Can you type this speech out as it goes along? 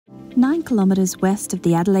9 kilometres west of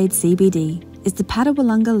the Adelaide CBD is the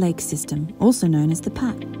Patawalonga Lake System, also known as the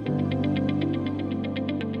Pat.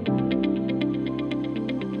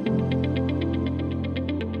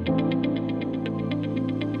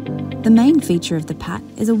 The main feature of the Pat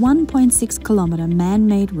is a 1.6 kilometre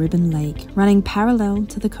man-made ribbon lake running parallel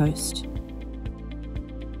to the coast.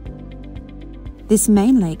 This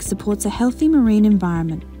main lake supports a healthy marine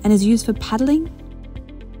environment and is used for paddling,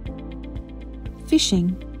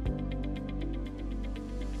 fishing,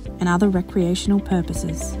 and other recreational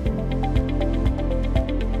purposes.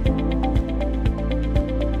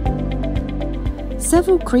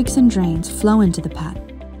 Several creeks and drains flow into the Pat,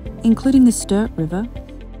 including the Sturt River,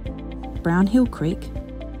 Brown Hill Creek,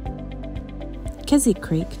 Keswick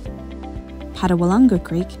Creek, Patawalonga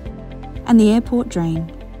Creek, and the Airport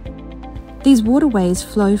Drain. These waterways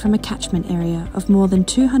flow from a catchment area of more than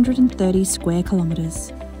 230 square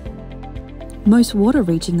kilometres. Most water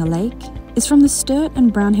reaching the lake is from the Sturt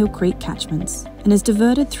and Brown Hill Creek catchments and is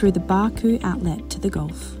diverted through the Barcoo Outlet to the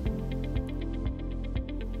Gulf.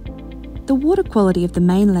 The water quality of the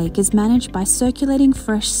main lake is managed by circulating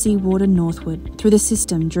fresh seawater northward through the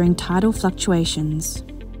system during tidal fluctuations.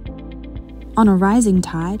 On a rising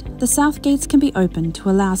tide, the south gates can be opened to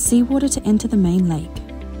allow seawater to enter the main lake.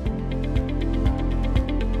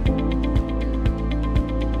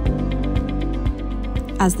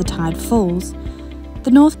 As the tide falls, the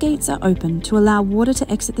north gates are opened to allow water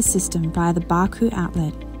to exit the system via the Barcoo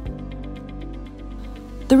Outlet.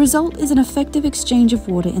 The result is an effective exchange of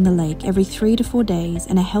water in the lake every 3 to 4 days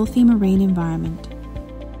and a healthy marine environment.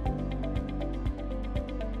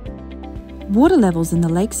 Water levels in the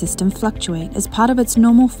lake system fluctuate as part of its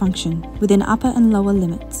normal function within upper and lower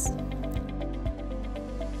limits.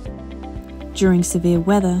 During severe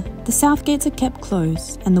weather, the south gates are kept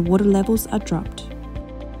closed and the water levels are dropped.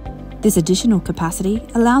 This additional capacity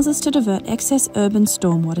allows us to divert excess urban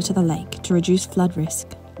stormwater to the lake to reduce flood risk.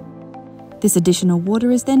 This additional water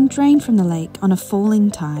is then drained from the lake on a falling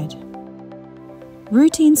tide.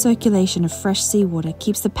 Routine circulation of fresh seawater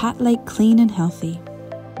keeps the Pat Lake clean and healthy.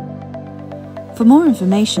 For more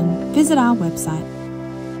information, visit our website